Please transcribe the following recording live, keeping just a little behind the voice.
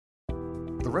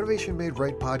Renovation Made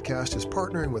Right podcast is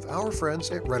partnering with our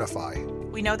friends at Renify.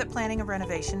 We know that planning a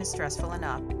renovation is stressful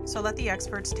enough, so let the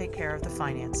experts take care of the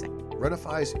financing.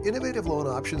 Renify's innovative loan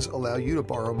options allow you to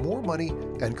borrow more money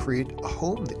and create a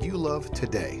home that you love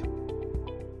today.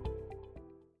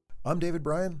 I'm David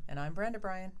Bryan. And I'm Brenda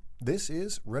Bryan. This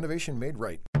is Renovation Made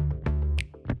Right.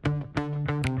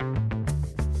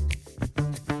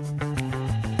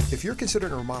 If you're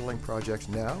considering a remodeling project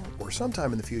now or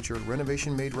sometime in the future,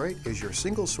 Renovation Made Right is your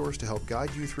single source to help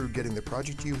guide you through getting the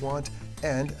project you want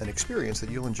and an experience that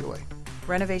you'll enjoy.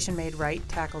 Renovation Made Right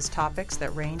tackles topics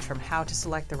that range from how to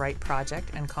select the right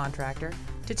project and contractor,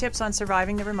 to tips on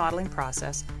surviving the remodeling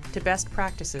process, to best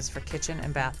practices for kitchen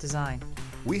and bath design.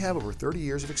 We have over 30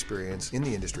 years of experience in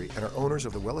the industry and are owners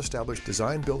of the well-established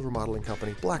design-build remodeling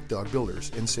company Black Dog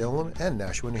Builders in Salem and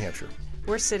Nashua, New Hampshire.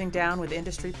 We're sitting down with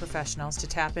industry professionals to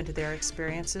tap into their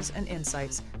experiences and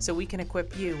insights so we can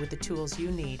equip you with the tools you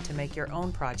need to make your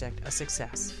own project a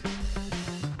success.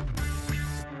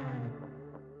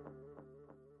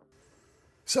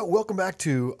 So welcome back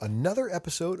to another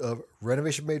episode of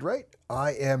Renovation Made Right.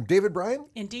 I am David Bryan.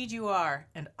 Indeed you are,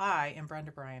 and I am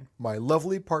Brenda Bryan. My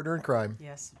lovely partner in crime.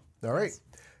 Yes. All right. Yes.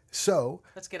 So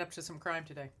let's get up to some crime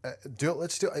today.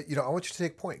 Let's do. I want you to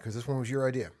take point because this one was your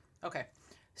idea. Okay.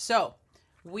 So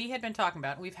we had been talking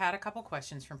about. We've had a couple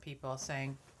questions from people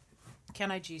saying,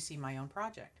 "Can I GC my own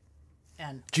project?"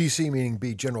 And GC meaning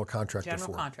be general contractor.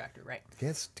 General contractor, right?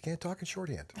 Can't talk in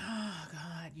shorthand. Oh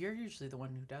God, you're usually the one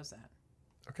who does that.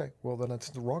 Okay. Well, then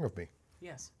that's wrong of me.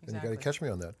 Yes, exactly. And you got to catch me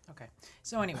on that. Okay.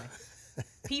 So anyway,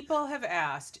 people have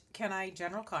asked, can I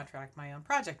general contract my own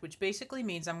project? Which basically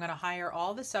means I'm going to hire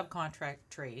all the subcontract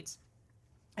trades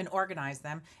and organize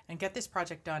them and get this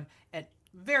project done at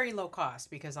very low cost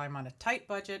because I'm on a tight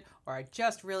budget or I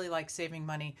just really like saving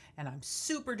money and I'm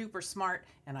super duper smart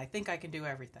and I think I can do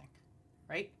everything.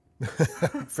 Right?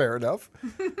 Fair enough.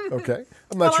 Okay.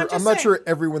 I'm not sure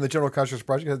everyone in the general contractors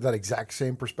project has that exact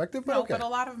same perspective, but no, okay. But a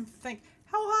lot of them think,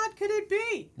 how hard could it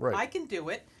be? Right. I can do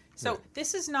it. So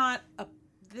right.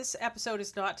 This episode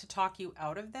is not to talk you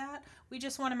out of that. We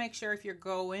just want to make sure if you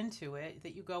go into it,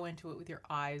 that you go into it with your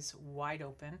eyes wide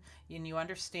open and you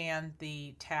understand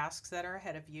the tasks that are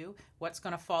ahead of you, what's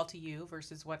going to fall to you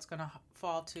versus what's going to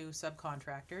fall to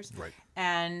subcontractors. Right.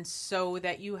 And so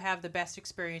that you have the best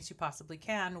experience you possibly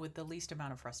can with the least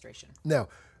amount of frustration. Now,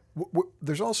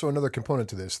 there's also another component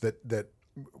to this that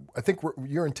I think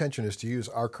your intention is to use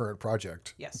our current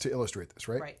project to illustrate this,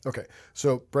 right? Right. Okay.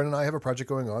 So Brent and I have a project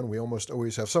going on. We almost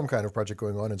always have some kind of project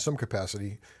going on in some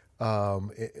capacity.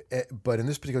 But in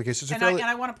this particular case, it's and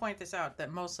I want to point this out,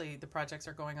 that mostly the projects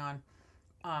are going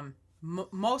on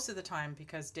most of the time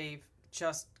because Dave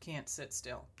just can't sit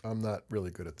still. I'm not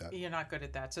really good at that. You're not good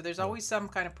at that. So there's always some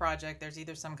kind of project. There's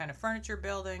either some kind of furniture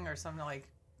building or something like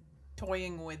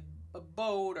toying with a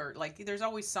boat or like there's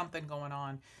always something going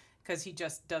on. Because he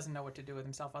just doesn't know what to do with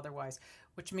himself otherwise,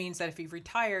 which means that if he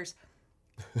retires,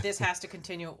 this has to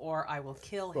continue or I will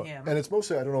kill him. And it's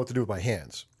mostly I don't know what to do with my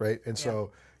hands, right? And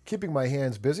so keeping my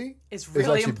hands busy is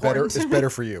really actually better. It's better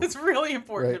for you. It's really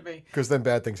important to me. Because then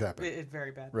bad things happen. It's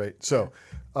very bad. Right. So,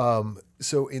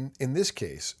 so in this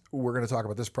case, we're going to talk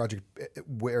about this project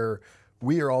where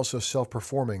we are also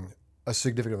self-performing a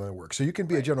significant amount of work. So you can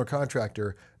be a general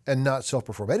contractor and not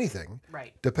self-perform anything,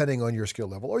 depending on your skill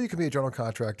level. Or you can be a general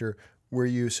contractor where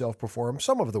you self-perform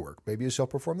some of the work. Maybe you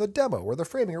self-perform the demo or the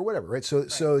framing or whatever, right? So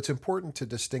it's important to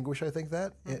distinguish, I think,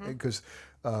 that because,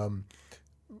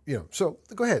 so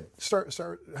go ahead.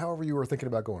 Start however you were thinking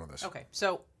about going on this. Okay.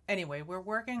 So anyway, we're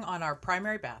working on our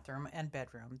primary bathroom and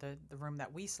bedroom, the room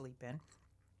that we sleep in,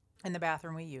 and the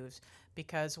bathroom we use,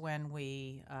 because when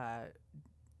we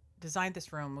designed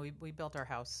this room, we built our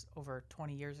house over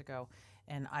 20 years ago,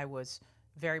 and I was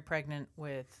very pregnant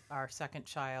with our second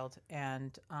child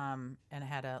and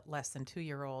had a less than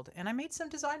 2-year-old, and I made some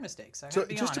design mistakes. So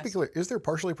just to be clear, is there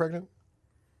partially pregnant?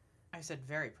 I said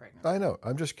very pregnant. I know.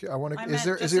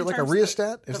 Is there like a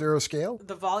rheostat? Is there a scale?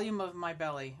 The volume of my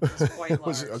belly was quite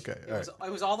large. Okay.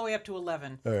 It was all the way up to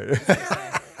 11. All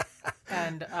right.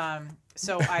 And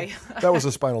so I... That was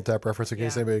a Spinal Tap reference in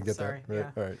case anybody didn't get that. Right.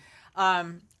 Yeah. All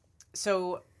right.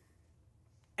 So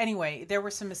anyway, there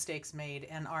were some mistakes made,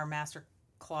 and our master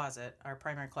closet, our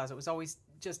primary closet, was always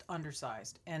just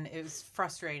undersized, and it was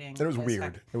frustrating. And it was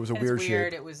weird. It was a weird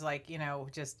shape. It was like,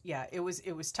 it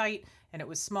was tight and it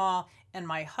was small. And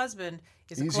my husband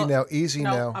is easy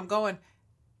now. I'm going.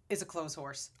 Is a clothes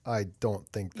horse. I don't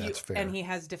think that's fair. And he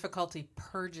has difficulty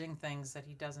purging things that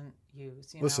he doesn't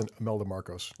use. Listen, Imelda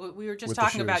Marcos. We were just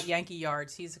talking about Yankee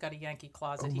yards. He's got a Yankee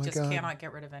closet. He just cannot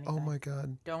get rid of anything. Oh my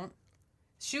God.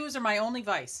 Shoes are my only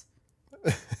vice.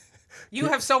 You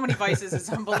have so many vices; it's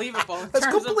unbelievable. In That's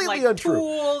terms completely of, like, untrue.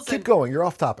 Tools Keep and, going. You're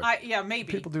off topic. yeah,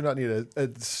 maybe. People do not need a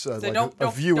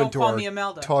don't view into call our me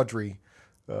Imelda. tawdry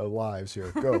lives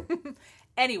here. Go.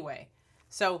 Anyway,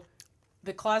 so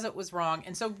the closet was wrong,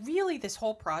 and so really this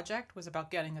whole project was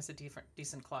about getting us a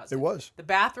decent closet. It was. The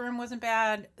bathroom wasn't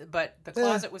bad, but the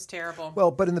closet was terrible.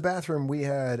 Well, but in the bathroom, we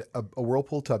had a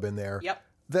whirlpool tub in there. Yep.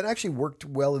 That actually worked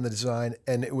well in the design,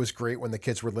 and it was great when the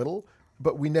kids were little,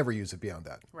 but we never used it beyond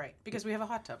that. Right, because we have a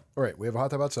hot tub. All right, we have a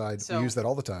hot tub outside. So, we use that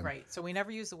all the time. Right, so we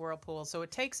never use the whirlpool. So it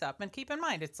takes up, and keep in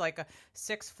mind, it's like a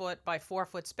 6-foot by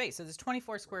 4-foot space. So there's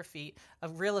 24 square feet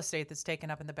of real estate that's taken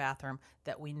up in the bathroom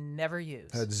that we never use.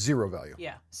 Had zero value.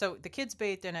 Yeah, so the kids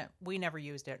bathed in it. We never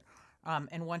used it.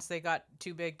 And once they got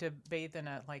too big to bathe in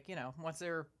it, like, once they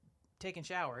were taking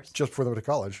showers. Just before they went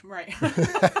to college. Right.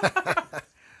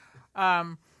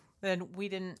 Then we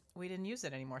didn't use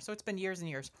it anymore. So it's been years and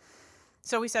years.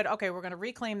 So we said, okay, we're going to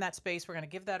reclaim that space. We're going to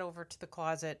give that over to the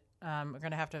closet. We're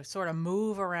going to have to sort of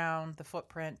move around the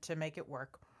footprint to make it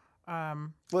work.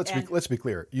 Let's be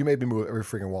clear. You made me move every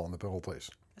freaking wall in the whole place.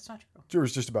 That's not true. There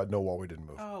was just about no wall we didn't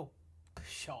move. Oh,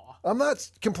 pshaw. I'm not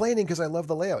complaining because I love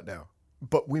the layout now,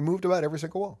 but we moved about every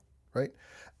single wall, right?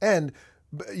 And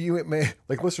you may,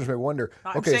 like, listeners may wonder.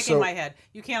 I'm shaking my head.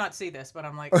 You cannot see this, but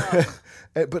I'm like, oh.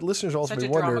 But listeners also Such may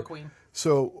a wonder. drama queen.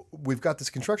 So we've got this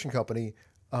construction company.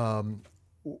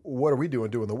 What are we doing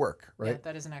the work, right? Yeah,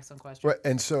 that is an excellent question. Right.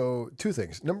 And so 2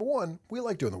 things. Number 1, we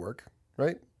like doing the work,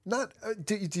 right? Not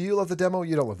do you love the demo?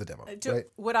 You don't love the demo, right?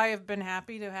 Would I have been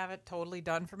happy to have it totally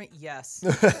done for me? Yes.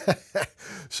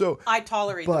 So I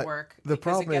tolerate the work the because it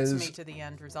problem gets is, me to the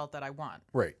end result that I want.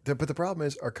 Right. But the problem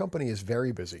is our company is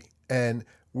very busy, and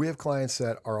we have clients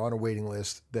that are on a waiting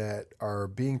list that are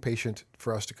being patient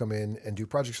for us to come in and do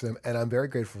projects for them, and I'm very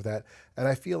grateful for that. And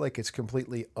I feel like it's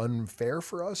completely unfair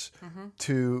for us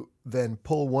to then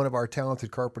pull one of our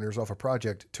talented carpenters off a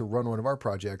project to run one of our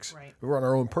projects. Right. We run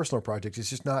our own personal projects. It's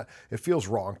just not. It feels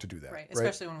wrong to do that. Right.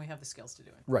 Especially when we have the skills to do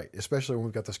it. Right. Especially when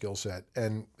we've got the skill set,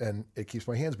 and it keeps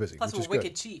my hands busy. Plus, which is we're good.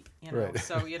 wicked cheap, Right.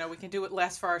 So we can do it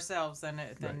less for ourselves than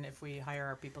if we hire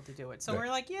our people to do it. So we're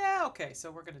like, yeah, okay,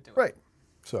 so we're going to do it. Right.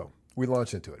 So we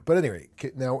launched into it. But anyway,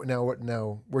 now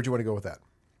where'd you want to go with that?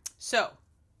 So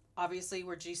obviously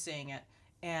we're GCing it,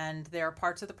 and there are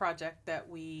parts of the project that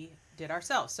we did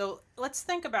ourselves. So let's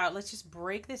just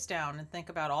break this down and think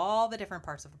about all the different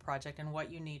parts of a project and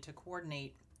what you need to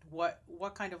coordinate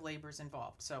what kind of labor is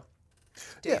involved. So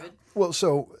David. Yeah. Well,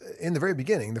 so in the very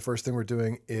beginning, the first thing we're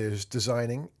doing is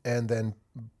designing and then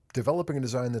developing a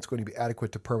design that's going to be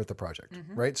adequate to permit the project,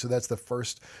 right? So that's the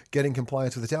first, getting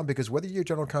compliance with the town, because whether you're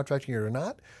general contracting or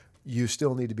not, you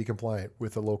still need to be compliant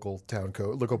with the local town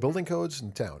code, local building codes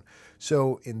in town.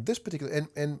 So in this particular,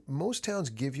 and most towns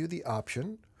give you the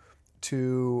option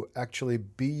to actually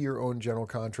be your own general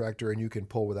contractor, and you can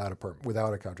pull without a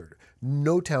contractor.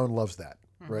 No town loves that,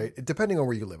 right? Depending on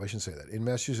where you live, I shouldn't say that. In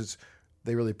Massachusetts,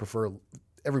 they really prefer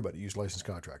everybody use licensed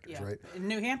contractors, right? In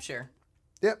New Hampshire.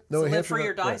 Yeah, no, live free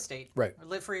or die right, state. Right. Or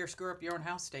live free or screw up your own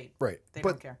house state. Right. They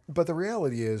don't care. But the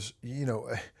reality is,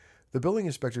 the building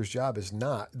inspector's job is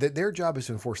not, their job is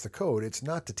to enforce the code. It's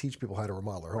not to teach people how to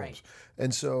remodel their homes. Right.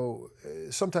 And so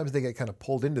sometimes they get kind of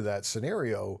pulled into that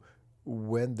scenario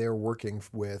when they're working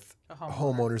with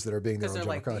homeowners that are being their own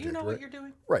general contractor. Do you know what you're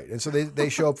doing? Right. And so they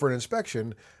show up for an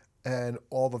inspection, and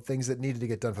all the things that needed to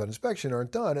get done for that inspection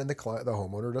aren't done, and the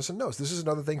homeowner doesn't know. So this is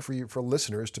another thing for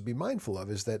listeners to be mindful of,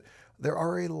 is that there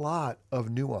are a lot of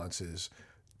nuances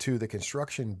to the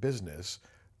construction business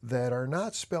that are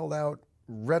not spelled out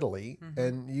readily,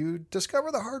 and you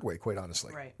discover the hard way, quite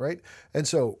honestly. Right. And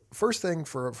so first thing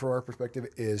for our perspective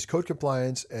is code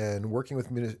compliance and working with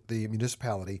the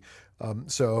municipality.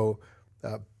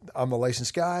 I'm the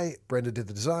licensed guy. Brenda did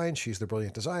the design. She's the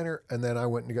brilliant designer. And then I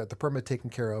went and got the permit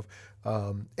taken care of.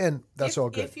 And that's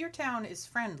all good. If your town is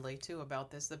friendly, too,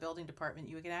 about this, the building department,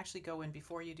 you can actually go in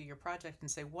before you do your project and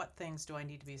say, what things do I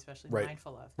need to be especially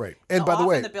mindful of? Right. And now, by the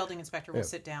way, often the building inspector will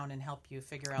sit down and help you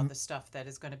figure out the stuff that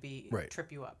is going to be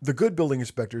trip you up. The good building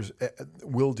inspectors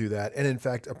will do that, and in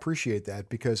fact appreciate that,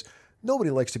 because nobody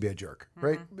likes to be a jerk,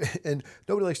 right? And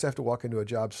nobody likes to have to walk into a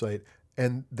job site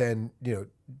and then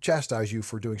chastise you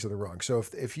for doing something wrong. So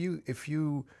if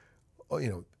you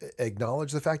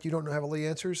acknowledge the fact you don't have all the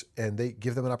answers, and they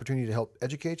give them an opportunity to help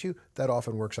educate you, that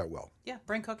often works out well. Yeah,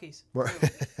 bring cookies.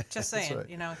 Just saying,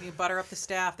 you butter up the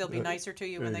staff. They'll be nicer to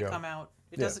you when they come out.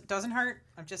 It doesn't hurt.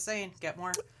 I'm just saying, get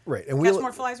more. Right, and catch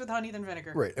more flies with honey than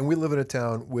vinegar. Right, and we live in a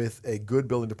town with a good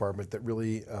building department that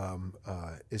really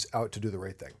is out to do the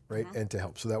right thing, right, and to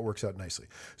help. So that works out nicely.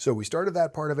 So we started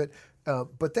that part of it,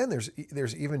 but then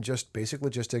there's even just basic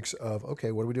logistics of,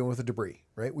 okay, what are we doing with the debris,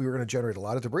 right? We were going to generate a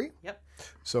lot of debris. Yep.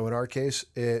 So in our case,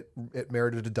 it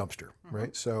merited a dumpster,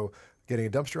 right? So getting a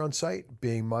dumpster on site,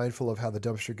 being mindful of how the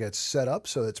dumpster gets set up,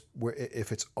 so it's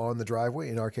if it's on the driveway.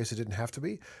 In our case, it didn't have to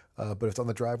be, but if it's on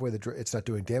the driveway, it's not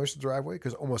doing damage to the driveway,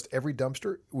 because almost every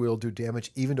dumpster will do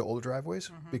damage even to older driveways,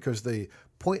 because the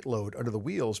point load under the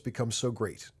wheels becomes so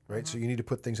great, right? So you need to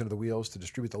put things under the wheels to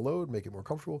distribute the load, make it more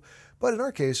comfortable. But in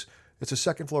our case, it's a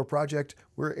second floor project.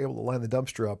 We're able to line the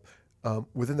dumpster up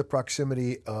within the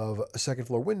proximity of a second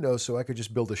floor window, so I could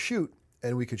just build a chute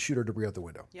and we could shoot our debris out the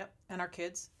window. Yep, and our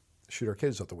kids. Shoot our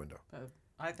kids out the window.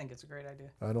 I think it's a great idea.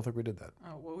 I don't think we did that.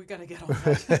 Oh, well, we got to get on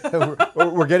that.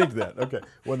 we're getting to that. Okay.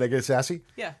 When they get sassy,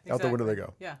 yeah, exactly. out the window they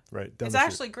go. Yeah. Right. It's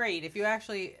actually great if you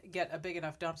actually get a big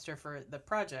enough dumpster for the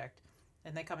project,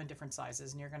 and they come in different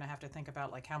sizes, and you're going to have to think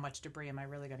about, like, how much debris am I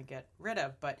really going to get rid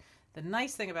of? But the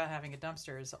nice thing about having a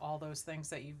dumpster is all those things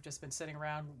that you've just been sitting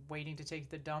around waiting to take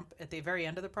the dump at the very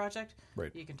end of the project,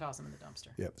 right, you can toss them in the dumpster.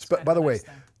 Yeah. But by the way,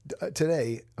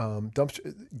 today,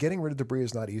 dumpster getting rid of debris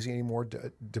is not easy anymore.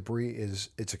 Debris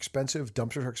it's expensive.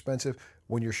 Dumpsters are expensive.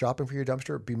 When you're shopping for your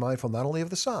dumpster, be mindful not only of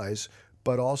the size,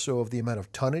 but also of the amount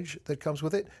of tonnage that comes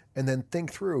with it, and then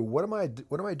think through what am I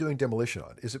doing demolition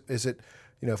on? Is it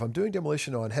if I'm doing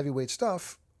demolition on heavyweight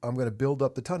stuff, I'm going to build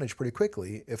up the tonnage pretty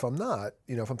quickly. If I'm not,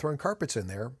 if I'm throwing carpets in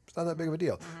there, it's not that big of a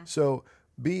deal. So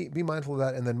be mindful of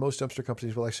that. And then most dumpster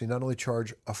companies will actually not only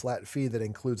charge a flat fee that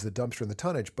includes the dumpster and the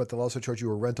tonnage, but they'll also charge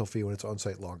you a rental fee when it's on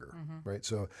site longer, right?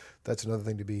 So that's another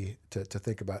thing to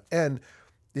think about. And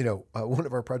one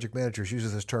of our project managers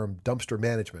uses this term dumpster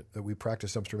management, that we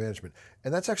practice dumpster management.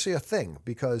 And that's actually a thing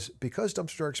because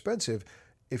dumpsters are expensive.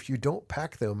 If you don't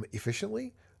pack them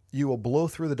efficiently, you will blow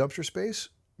through the dumpster space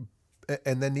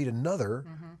and then need another.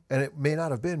 And it may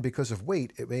not have been because of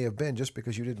weight. It may have been just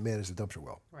because you didn't manage the dumpster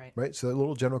well. Right. So a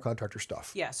little general contractor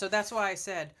stuff. Yeah. So that's why I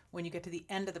said when you get to the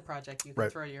end of the project, you can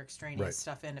throw your extraneous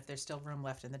stuff in if there's still room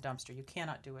left in the dumpster. You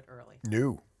cannot do it early.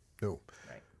 No.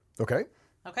 Right. Okay.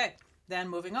 Then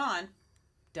moving on,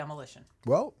 demolition.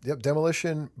 Well, yep,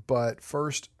 demolition, but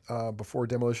first, before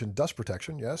demolition, dust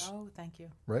protection, yes? Oh, thank you.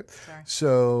 Right? Sorry.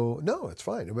 So, no, it's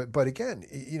fine. But again,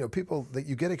 people that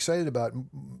you get excited about,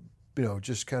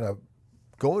 just kind of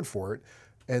going for it,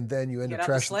 and then you end up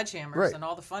trashing the sledgehammers, and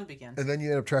all the fun begins. And then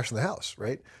you end up trashing the house,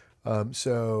 right?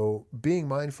 So being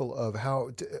mindful of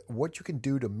what you can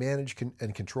do to manage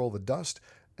and control the dust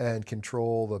and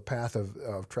control the path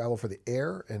of travel for the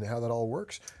air and how that all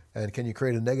works. And can you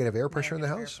create a negative air pressure in the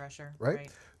house? Air pressure, right?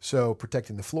 So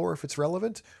protecting the floor if it's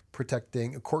relevant,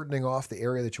 cordoning off the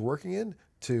area that you're working in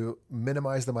to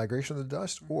minimize the migration of the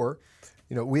dust. Or,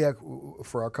 we have,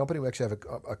 for our company, we actually have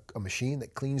a machine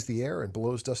that cleans the air and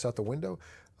blows dust out the window.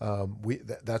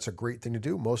 That's a great thing to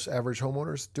do. Most average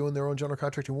homeowners doing their own general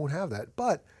contracting won't have that.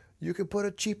 But you can put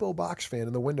a cheapo box fan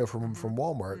in the window from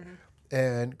Walmart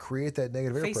and create that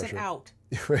negative air pressure. Face it out.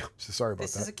 Sorry about that.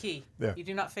 This is a key. Yeah. You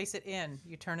do not face it in.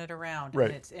 You turn it around,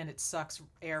 and it sucks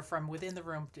air from within the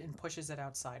room and pushes it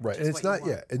outside. Right, and it's not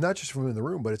just from in the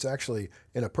room, but it's actually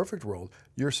in a perfect world.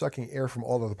 You're sucking air from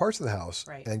all other parts of the house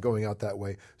and going out that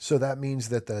way. So that means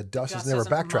that the dust is never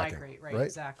backtracking. Right,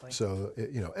 exactly. So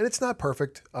and it's not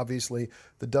perfect. Obviously,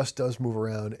 the dust does move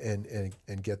around and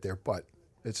get there, but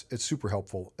it's super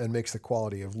helpful and makes the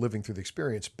quality of living through the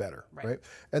experience better, right?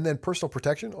 And then personal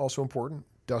protection, also important.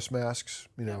 Dust masks,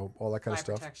 all that kind of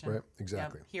stuff. Protection. Right?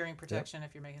 Exactly. Hearing protection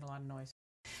if you're making a lot of noise.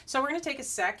 So we're going to take a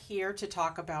sec here to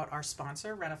talk about our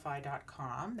sponsor,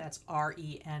 Renify.com. That's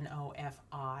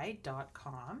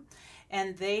RENOFI.com.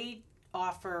 And they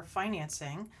offer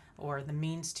financing or the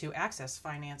means to access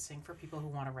financing for people who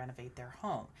want to renovate their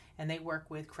home. And they work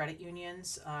with credit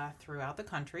unions throughout the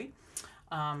country.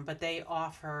 But they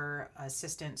offer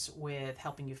assistance with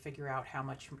helping you figure out how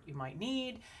much you might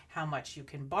need, how much you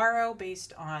can borrow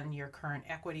based on your current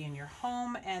equity in your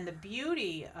home. And the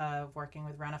beauty of working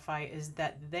with Renify is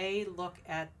that they look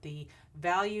at the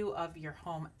value of your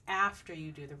home after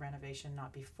you do the renovation,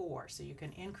 not before. So you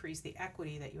can increase the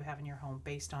equity that you have in your home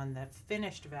based on the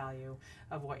finished value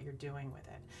of what you're doing with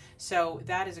it. So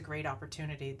that is a great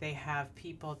opportunity. They have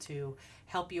people to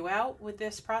help you out with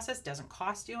this process. It doesn't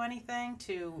cost you anything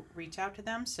to reach out to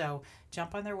them. So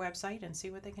jump on their website and see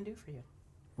what they can do for you.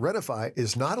 Renify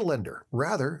is not a lender.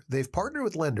 Rather, they've partnered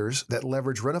with lenders that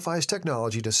leverage Renify's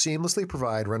technology to seamlessly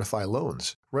provide Renify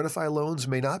loans. Renify loans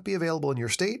may not be available in your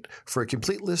state. For a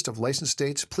complete list of licensed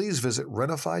states, please visit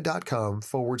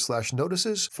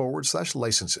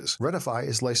renify.com/notices/licenses. Renify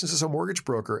is licensed as a mortgage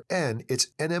broker and its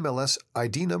NMLS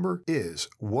ID number is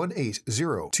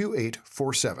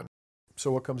 1802847.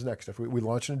 So what comes next? If we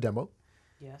launch in a demo,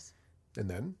 Yes. and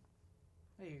then?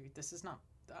 Hey, this is not.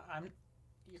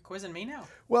 You're quizzing me now.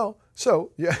 Well,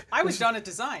 so yeah. I was done at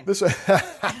design. This, so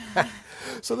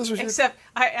this was Except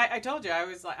I told you I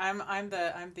was like I'm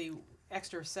the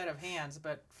extra set of hands,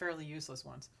 but fairly useless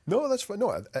ones. No, that's fine.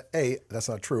 No, A, that's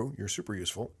not true. You're super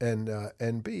useful,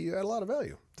 and B, you add a lot of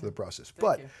value to the process.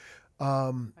 Thank you.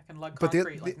 I can lug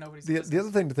concrete like nobody's business. the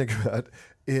other thing to think about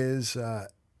is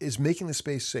making the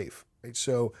space safe. Right?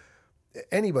 So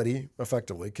anybody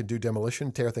effectively can do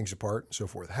demolition, tear things apart, and so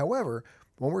forth. However,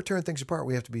 when we're tearing things apart,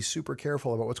 we have to be super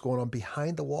careful about what's going on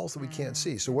behind the walls that we can't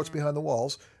see. So what's behind the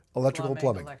walls? Electrical,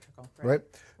 plumbing. Electrical, right?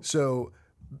 So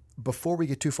before we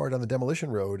get too far down the demolition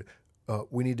road,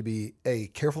 we need to be A,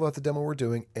 careful about the demo we're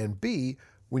doing, and B,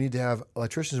 we need to have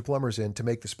electricians and plumbers in to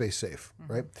make the space safe,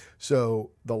 right? So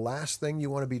the last thing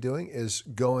you want to be doing is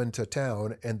going to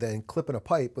town and then clipping a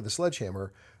pipe with a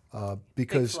sledgehammer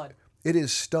because it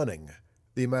is stunning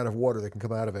the amount of water that can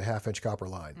come out of a half-inch copper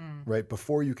line, right?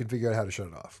 Before you can figure out how to shut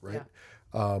it off, right?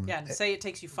 And say it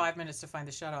takes you 5 minutes to find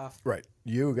the shutoff. Right.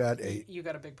 You got a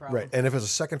big problem. Right. And if it's a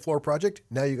second floor project,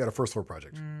 now you got a first floor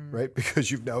project, right?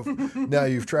 Because you've now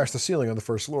you've trashed the ceiling on the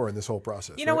first floor in this whole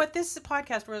process. You know what? This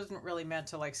podcast wasn't really meant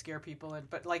to like scare people,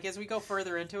 but like as we go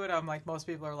further into it, I'm like most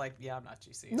people are like, yeah, I'm not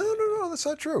GC. No, that's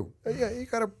not true. Yeah, you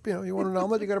gotta, you want an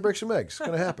omelet, you gotta break some eggs. It's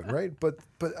gonna happen, right? But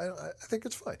I think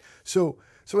it's fine. So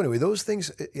anyway, those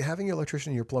things, having your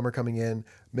electrician and your plumber coming in,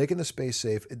 making the space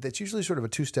safe, that's usually sort of a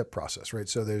two-step process, right?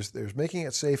 So there's making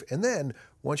it safe, and then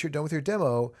once you're done with your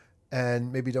demo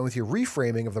and maybe done with your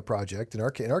reframing of the project, in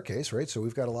our case, right? So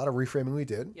we've got a lot of reframing we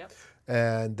did. Yep.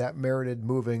 And that merited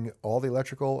moving all the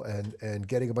electrical and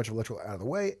getting a bunch of electrical out of the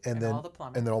way, and then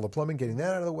all the plumbing, getting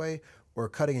that out of the way, or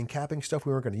cutting and capping stuff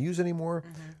we weren't going to use anymore.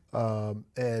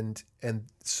 And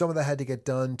some of that had to get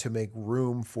done to make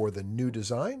room for the new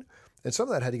design. And some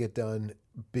of that had to get done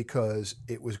because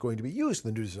it was going to be used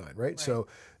in the new design, right? So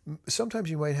sometimes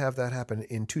you might have that happen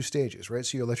in two stages, right?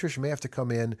 So your electrician may have to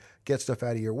come in, get stuff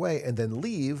out of your way, and then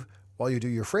leave while you do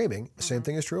your framing. Same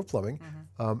thing is true of plumbing.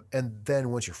 And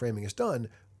then once your framing is done,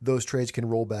 those trades can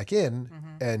roll back in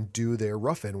and do their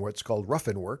rough-in, what's called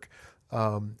rough-in work.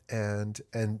 And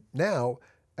now,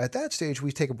 at that stage,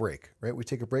 we take a break, right? We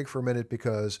take a break for a minute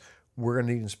because we're going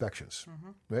to need inspections,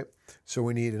 right? So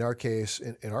we need, in our case,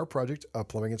 in our project, a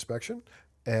plumbing inspection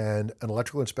and an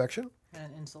electrical inspection.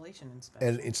 And insulation inspection.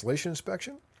 And an insulation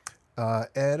inspection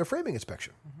and a framing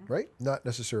inspection, right? Not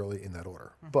necessarily in that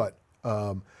order. But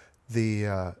so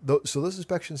those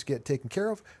inspections get taken care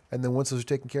of. And then once those are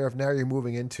taken care of, now you're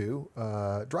moving into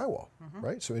drywall,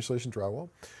 right? So insulation drywall.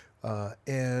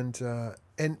 And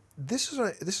this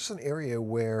is an area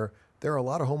where there are a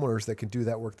lot of homeowners that can do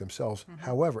that work themselves.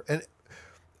 However, and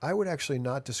I would actually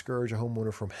not discourage a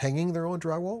homeowner from hanging their own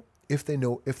drywall if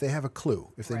they have a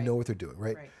clue, if they know what they're doing,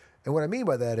 right? And what I mean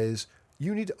by that is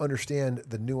you need to understand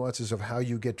the nuances of how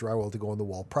you get drywall to go on the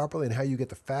wall properly and how you get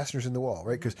the fasteners in the wall,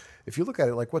 right? Because if you look at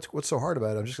it like, what's so hard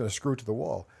about it? I'm just going to screw it to the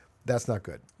wall. That's not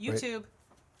good. YouTube.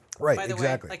 Right, by the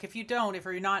exactly. way, like if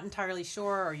you're not entirely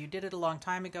sure or you did it a long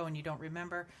time ago and you don't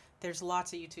remember, there's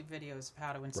lots of YouTube videos of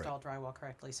how to install drywall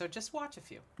correctly. So just watch a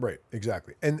few. Right,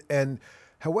 exactly. And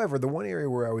however, the one area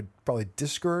where I would probably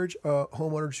discourage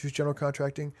homeowners who's general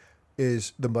contracting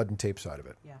is the mud and tape side of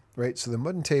it. Yeah. Right? So the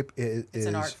mud and tape is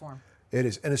an art form. It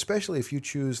is. And especially if you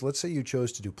choose, let's say you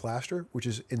chose to do plaster, which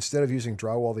is instead of using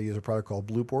drywall, they use a product called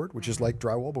Blue Board, which is like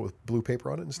drywall, but with blue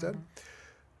paper on it instead.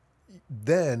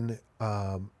 Then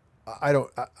I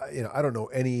don't know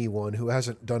anyone who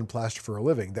hasn't done plaster for a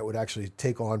living that would actually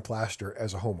take on plaster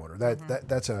as a homeowner.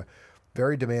 That's a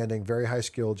very demanding, very high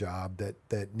skill job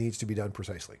that needs to be done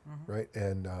precisely, right?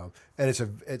 And there's a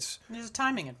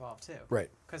timing involved too, right?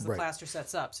 Because the plaster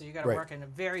sets up, so you got to work in a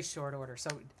very short order. So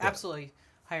absolutely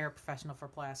hire a professional for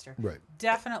plaster. Right.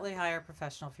 Definitely hire a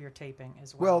professional for your taping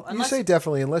as well. Well, you say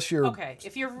definitely unless you're okay.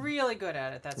 If you're really good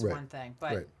at it, that's one thing.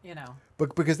 But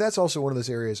But because that's also one of those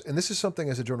areas, and this is something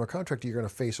as a general contractor you're going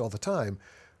to face all the time.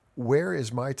 Where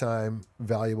is my time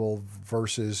valuable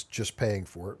versus just paying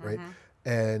for it, right?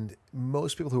 And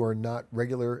most people who are not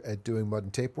regular at doing mud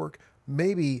and tape work,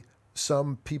 maybe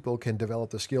some people can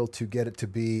develop the skill to get it to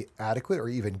be adequate or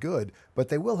even good, but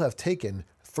they will have taken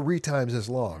 3 times as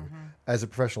long as a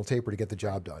professional taper to get the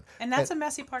job done. And that's a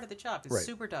messy part of the job. It's Right.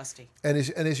 super dusty. And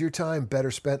is your time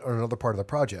better spent on another part of the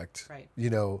project? Right.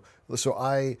 So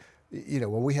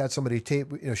when we had somebody tape,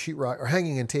 sheetrock or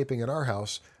hanging and taping in our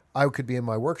house, I could be in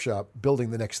my workshop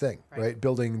building the next thing, right?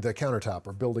 Building the countertop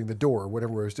or building the door or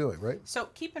whatever I was doing, right? So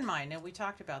keep in mind, and we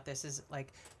talked about this, is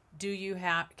like,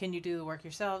 can you do the work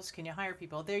yourselves? Can you hire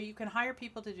people? There, you can hire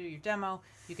people to do your demo.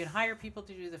 You can hire people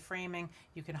to do the framing.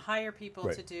 You can hire people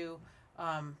Right. to do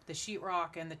the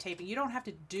sheetrock and the taping. You don't have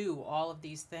to do all of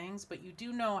these things, but you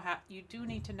do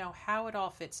need to know how it all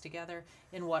fits together,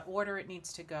 in what order it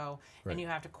needs to go, Right. and you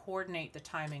have to coordinate the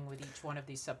timing with each one of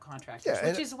these subcontractors, Yeah,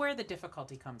 which is where the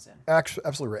difficulty comes in.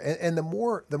 Absolutely right. And the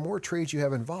more trades you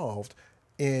have involved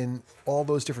in all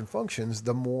those different functions,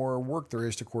 the more work there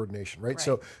is to coordination, right?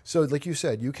 Right. So like you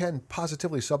said, you can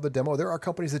positively sub the demo. There are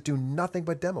companies that do nothing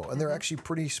but demo, and they're actually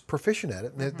pretty proficient at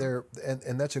it, and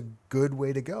and that's a good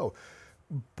way to go.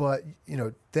 But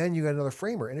then you got another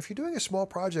framer, and if you're doing a small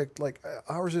project like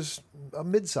ours is a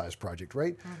mid-sized project,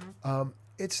 right?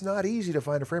 It's not easy to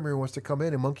find a framer who wants to come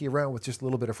in and monkey around with just a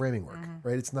little bit of framing work,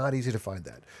 right? It's not easy to find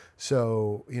that.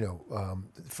 So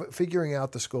figuring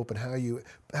out the scope and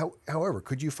however,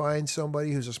 could you find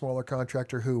somebody who's a smaller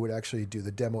contractor who would actually do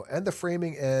the demo and the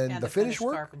framing and the finish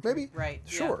work? carpentry. Maybe, Right,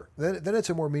 yeah. Sure. Then it's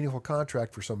a more meaningful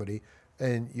contract for somebody,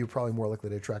 and you're probably more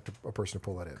likely to attract a person to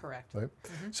pull that in. Correct. Right?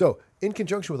 So, in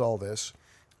conjunction with all this,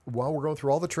 while we're going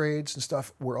through all the trades and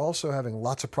stuff, we're also having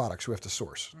lots of products we have to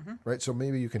source, right? So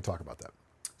maybe you can talk about that.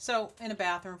 So in a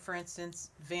bathroom, for instance,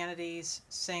 vanities,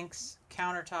 sinks,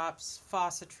 countertops,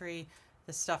 faucetry,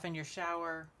 the stuff in your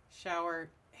shower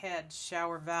heads,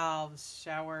 shower valves,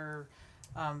 shower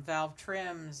valve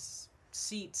trims,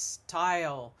 seats,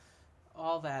 tile,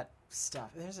 all that stuff.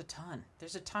 There's a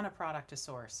ton of product to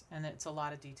source, and it's a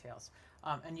lot of details.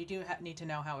 And you do need to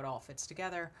know how it all fits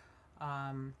together.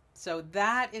 So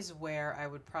that is where I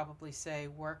would probably say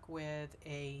work with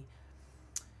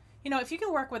if you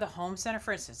can work with a home center.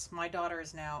 For instance, my daughter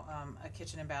is now a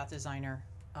kitchen and bath designer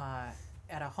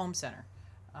at a home center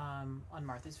on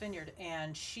Martha's Vineyard,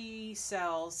 and she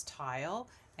sells tile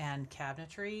and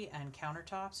cabinetry and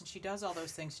countertops, and she does all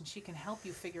those things, and she can help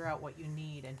you figure out what you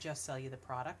need and just sell you the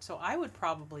product. So I would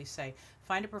probably say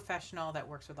find a professional that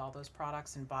works with all those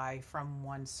products and buy from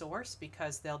one source,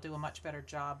 because they'll do a much better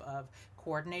job of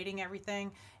coordinating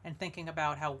everything and thinking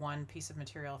about how one piece of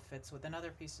material fits with another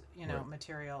piece, Right.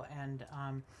 material,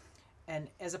 and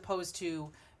as opposed to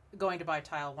going to buy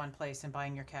tile one place and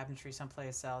buying your cabinetry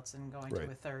someplace else and going Right.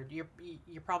 to a third. You're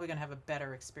probably going to have a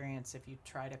better experience if you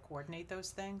try to coordinate those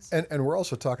things. And we're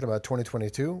also talking about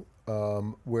 2022,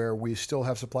 where we still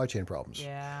have supply chain problems.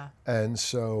 Yeah. And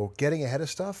so getting ahead of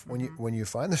stuff, when you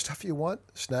find the stuff you want,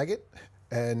 snag it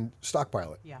and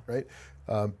stockpile it. Yeah. Right.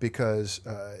 Because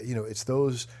it's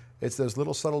those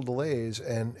little subtle delays,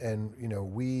 and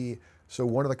so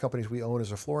one of the companies we own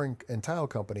is a flooring and tile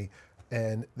company,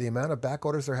 and the amount of back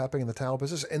orders that are happening in the tile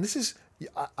business, and this is,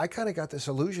 I kind of got this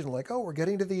illusion like, oh, we're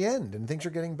getting to the end and things are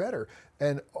getting better,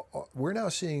 and we're now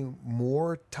seeing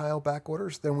more tile back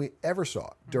orders than we ever saw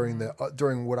during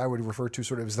during what I would refer to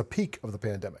sort of as the peak of the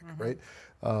pandemic, right?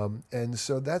 And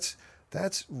so that's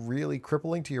really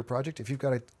crippling to your project. If you've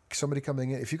got somebody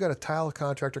coming in, if you've got a tile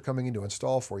contractor coming in to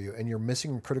install for you, and you're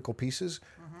missing critical pieces,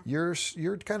 you're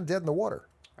kind of dead in the water,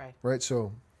 Right. right?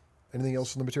 So, anything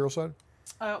else on the material side?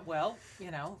 Well,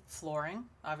 flooring,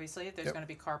 obviously. There's Yep. going to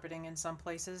be carpeting in some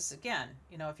places. Again,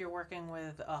 if you're working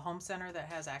with a home center that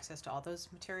has access to all those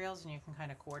materials and you can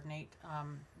kind of coordinate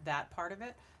that part of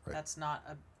it, Right. that's not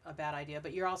a bad idea.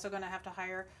 But you're also going to have to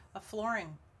hire a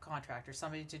flooring contractor,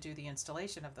 somebody to do the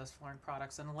installation of those flooring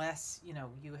products, unless,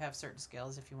 you have certain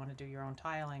skills. If you want to do your own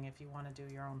tiling, if you want to do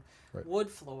your own Right. wood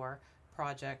floor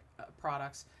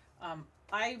products.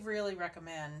 I really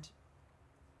recommend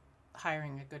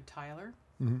hiring a good tiler,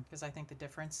 because I think the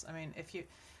difference. I mean, if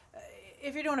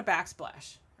you're doing a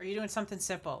backsplash or you're doing something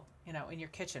simple, in your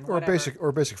kitchen, Or a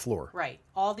basic floor. right?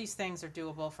 All these things are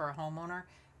doable for a homeowner.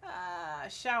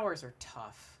 Showers are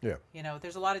tough. Yeah.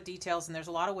 There's a lot of details and there's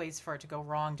a lot of ways for it to go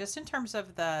wrong, just in terms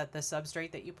of the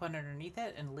substrate that you put underneath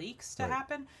it and leaks to Right.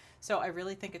 happen. So I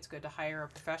really think it's good to hire a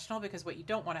professional, because what you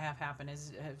don't want to have happen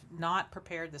is have not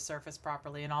prepared the surface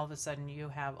properly, and all of a sudden you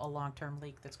have a long-term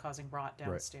leak that's causing rot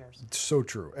downstairs. It's so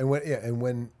true. And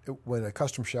when a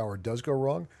custom shower does go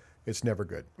wrong, it's never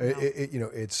good. No.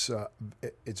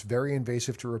 It's very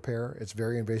invasive to repair. It's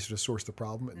very invasive to source the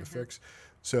problem and to fix.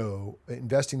 So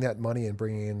investing that money and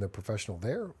bringing in the professional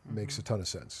there makes a ton of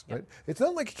sense, Yep. right? It's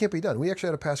not like it can't be done. We actually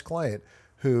had a past client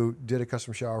who did a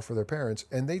custom shower for their parents,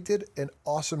 and they did an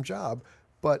awesome job,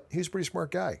 but he was a pretty smart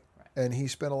guy. Right. and he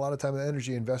spent a lot of time and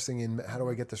energy investing in how do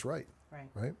I get this right, Right.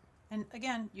 right? And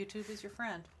again, YouTube is your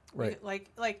friend. Right.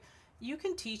 Like you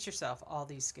can teach yourself all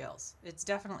these skills. It's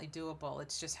definitely doable.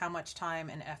 It's just how much time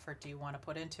and effort do you want to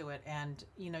put into it? And,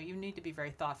 you need to be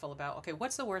very thoughtful about, okay,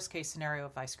 what's the worst case scenario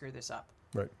if I screw this up?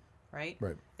 Right. Right?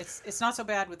 Right. It's not so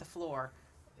bad with the floor.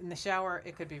 In the shower,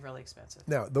 it could be really expensive.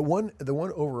 Now, the one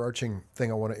overarching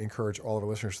thing I want to encourage all of our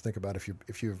listeners to think about, if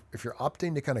you're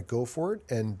opting to kind of go for it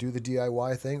and do the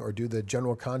DIY thing or do the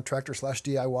general contractor /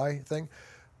 DIY thing,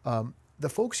 the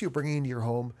folks you're bringing into your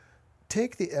home,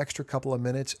 take the extra couple of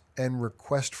minutes and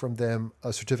request from them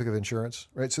a certificate of insurance,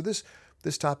 right? So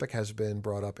this topic has been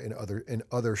brought up in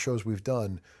other shows we've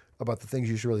done about the things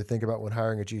you should really think about when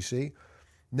hiring a GC.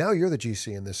 Now you're the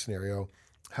GC in this scenario.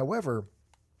 However,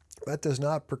 that does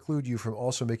not preclude you from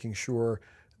also making sure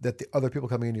that the other people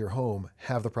coming into your home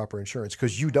have the proper insurance,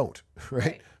 because you don't,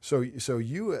 right? So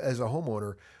you as a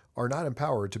homeowner are not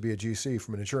empowered to be a GC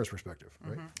from an insurance perspective,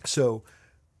 right? So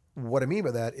what I mean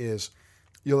by that is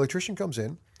your electrician comes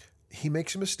in, he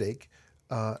makes a mistake,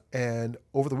 and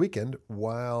over the weekend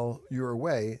while you're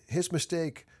away, his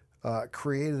mistake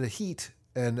created a heat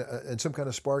and some kind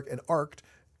of spark and arced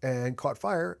and caught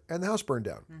fire and the house burned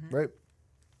down, right?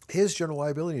 His general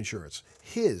liability insurance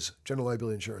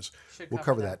will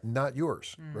cover that, not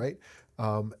yours, right?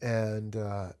 And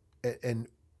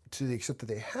to the extent that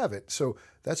they have it. So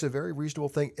that's a very reasonable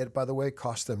thing. It, by the way,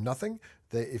 costs them nothing.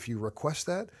 If you request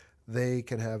that, they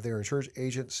can have their insurance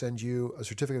agent send you a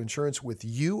certificate of insurance with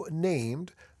you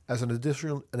named as an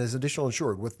additional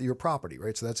insured with your property,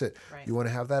 right? So that's it. Right. You want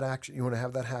to have that action. You want to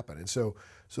have that happen. And so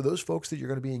those folks that you're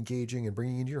going to be engaging and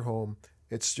bringing into your home,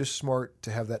 it's just smart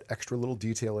to have that extra little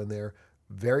detail in there.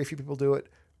 Very few people do it,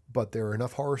 but there are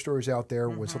enough horror stories out there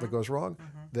when something goes wrong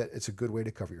that it's a good way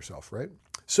to cover yourself, right?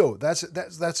 So that's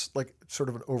like sort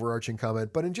of an overarching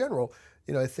comment. But in general,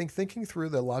 I think thinking through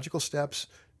the logical steps,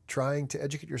 trying to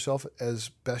educate yourself as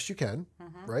best you can,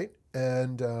 right?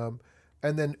 And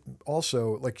then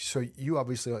also, so you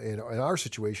obviously, in our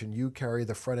situation, you carry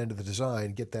the front end of the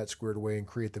design, get that squared away, and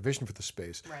create the vision for the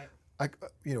space. Right.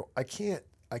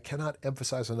 I cannot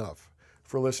emphasize enough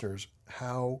for listeners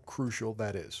how crucial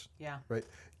that is. Yeah. Right.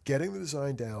 Getting the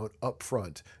design down up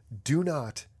front. Do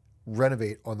not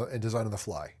renovate and design on the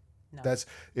fly. No, That's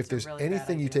if there's really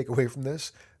anything you take away from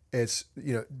this, it's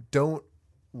don't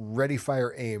ready,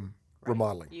 fire, aim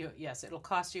remodeling. Yes, it'll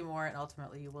cost you more, and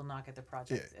ultimately you will not get the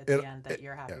project at the end that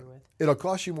you're happy with. It'll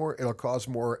cost you more. It'll cause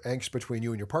more angst between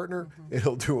you and your partner.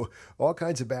 It'll do all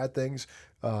kinds of bad things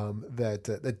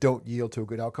that don't yield to a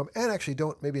good outcome, and actually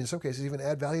don't, maybe in some cases, even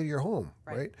add value to your home.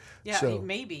 Right? Yeah. So,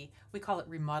 maybe we call it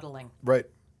remodeling. Right.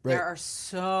 There are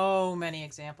so many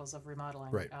examples of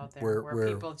remodeling out there where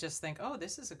people just think, "Oh,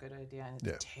 this is a good idea," and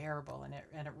it's terrible, and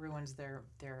it ruins their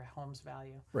home's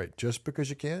value. Right. Just because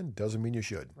you can doesn't mean you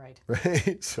should. Right.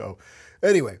 Right. So,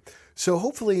 anyway,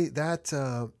 hopefully that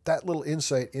little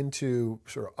insight into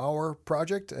sort of our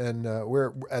project, and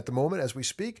we're at the moment as we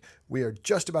speak, we are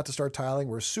just about to start tiling.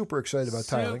 We're super excited about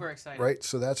tiling. Super excited. Right.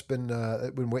 So that's been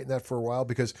waiting that for a while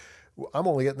because I'm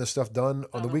only getting this stuff done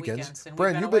on the weekends.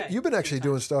 Brian, you've been actually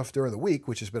doing stuff during the week,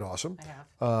 which has been awesome. I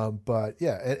have. But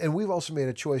yeah, and we've also made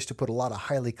a choice to put a lot of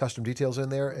highly custom details in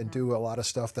there and do a lot of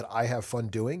stuff that I have fun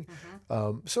doing.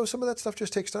 So some of that stuff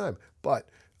just takes time. But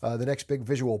the next big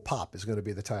visual pop is going to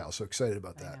be the tile. So excited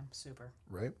about that. I am super.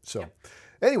 Right? So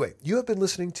anyway, you have been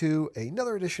listening to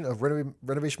another edition of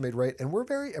Renovation Made Right, and we're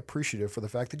very appreciative for the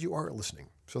fact that you are listening.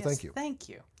 So thank you. Thank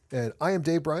you. And I am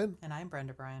Dave Bryan. And I'm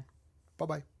Brenda Bryan.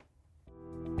 Bye-bye.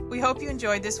 We hope you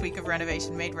enjoyed this week of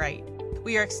Renovation Made Right.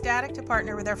 We are ecstatic to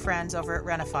partner with our friends over at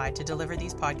Renify to deliver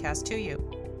these podcasts to you.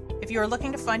 If you are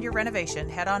looking to fund your renovation,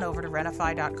 head on over to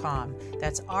renify.com.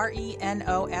 That's RENOFI.com,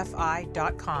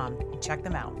 and check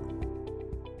them out.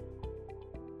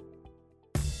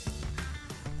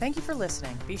 Thank you for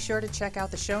listening. Be sure to check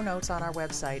out the show notes on our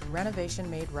website,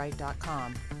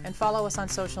 renovationmaderight.com, and follow us on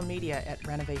social media at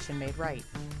Renovation Made Right.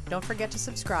 Don't forget to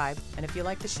subscribe, and if you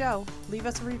like the show, leave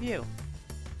us a review.